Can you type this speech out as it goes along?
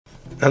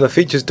And the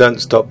features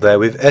don't stop there.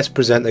 With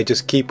SPresent they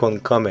just keep on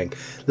coming.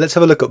 Let's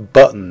have a look at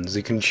buttons.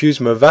 You can choose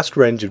from a vast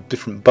range of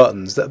different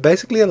buttons that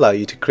basically allow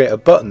you to create a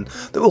button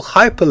that will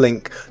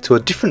hyperlink to a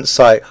different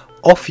site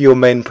off your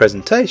main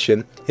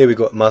presentation. Here we've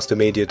got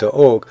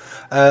mastermedia.org,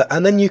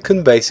 and then you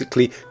can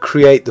basically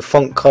create the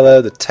font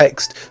color, the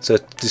text, so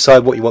decide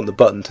what you want the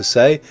button to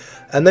say,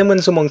 and then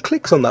when someone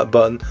clicks on that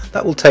button,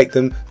 that will take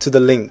them to the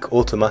link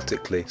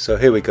automatically. So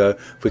here we go.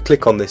 If we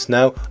click on this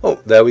now,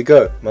 oh, there we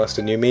go,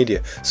 Master New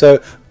Media.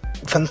 So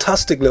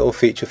fantastic little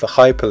feature for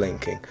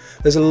hyperlinking.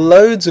 There's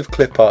loads of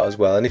Clipart as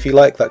well, and if you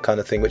like that kind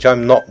of thing, which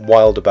I'm not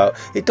wild about,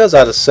 it does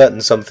add a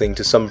certain something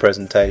to some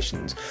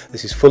presentations.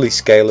 This is fully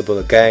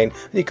scalable again,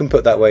 and you can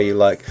put that where you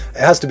like. It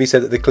has to be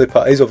said that the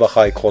Clipart is of a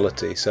high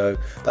quality, so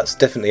that's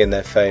definitely in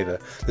their favour.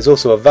 There's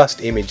also a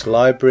vast image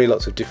library,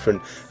 lots of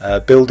different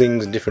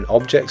buildings and different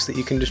objects that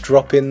you can just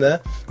drop in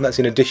there, and that's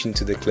in addition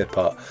to the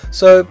Clipart.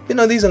 So, you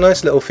know, these are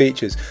nice little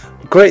features.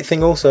 Great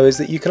thing also is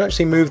that you can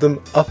actually move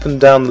them up and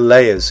down the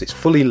layers. It's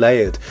fully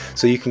layered,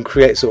 so you can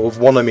create sort of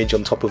one image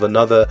on top of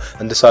another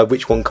and decide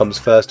which one comes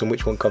first and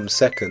which one comes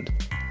second.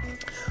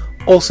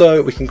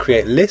 Also, we can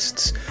create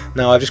lists.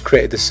 Now, I've just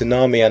created the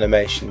tsunami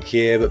animation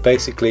here, but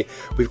basically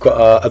we've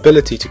got our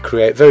ability to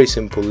create very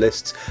simple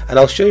lists, and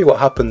I'll show you what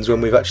happens when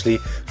we've actually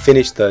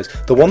finished those.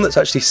 The one that's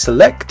actually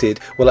selected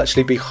will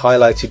actually be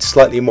highlighted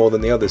slightly more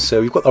than the others, so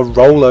we've got a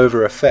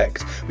rollover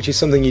effect, which is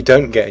something you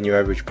don't get in your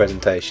average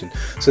presentation.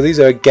 So these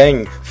are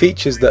again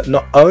features that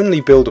not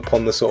only build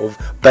upon the sort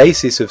of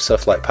basis of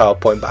stuff like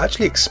PowerPoint, but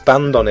actually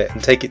expand on it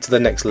and take it to the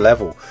next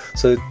level.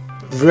 So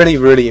really,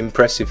 really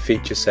impressive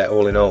feature set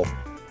all in all.